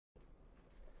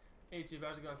Hey YouTube,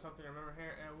 how's it going? Something I remember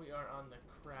here, and we are on the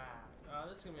craft.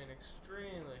 This is gonna be an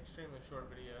extremely short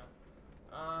video.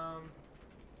 Um,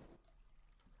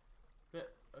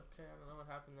 okay, I don't know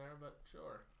what happened there, but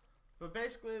sure. But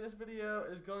basically, this video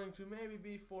is going to maybe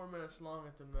be 4 minutes long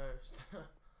at the most.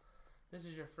 This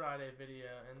is your Friday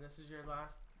video, and this is your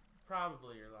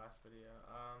probably your last video.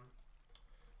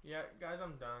 Yeah, guys,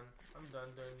 I'm done. I'm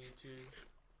done doing YouTube.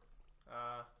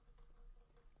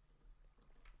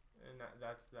 And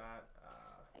that's that.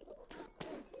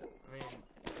 I mean,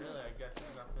 really, I guess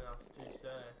there's nothing else to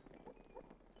say.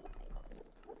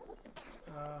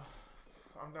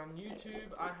 I'm on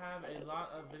YouTube. I have a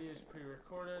lot of videos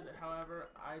pre-recorded. However,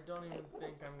 I don't even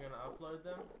think I'm going to upload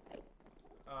them.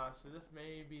 So this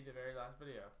may be the very last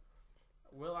video.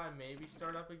 Will I maybe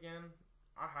start up again?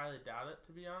 I highly doubt it,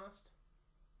 to be honest.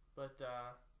 But,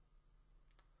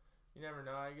 you never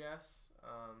know, I guess.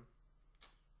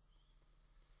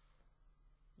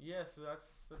 Yeah, so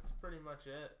that's pretty much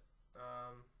it.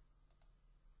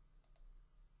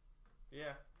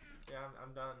 Yeah,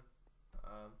 I'm done.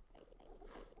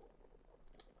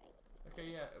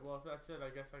 Okay, yeah, well, if that's it, I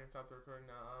guess I can stop the recording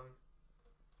now.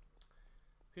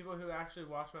 People who actually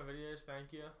watch my videos,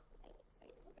 thank you.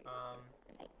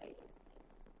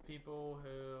 People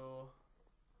who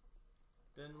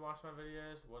didn't watch my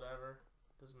videos, whatever,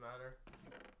 doesn't matter.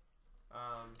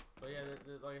 But yeah,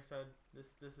 like I said,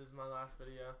 this is my last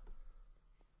video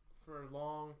for a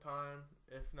long time,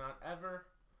 if not ever.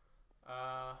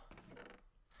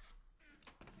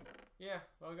 Yeah,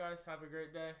 well guys, have a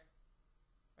great day,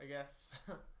 I guess.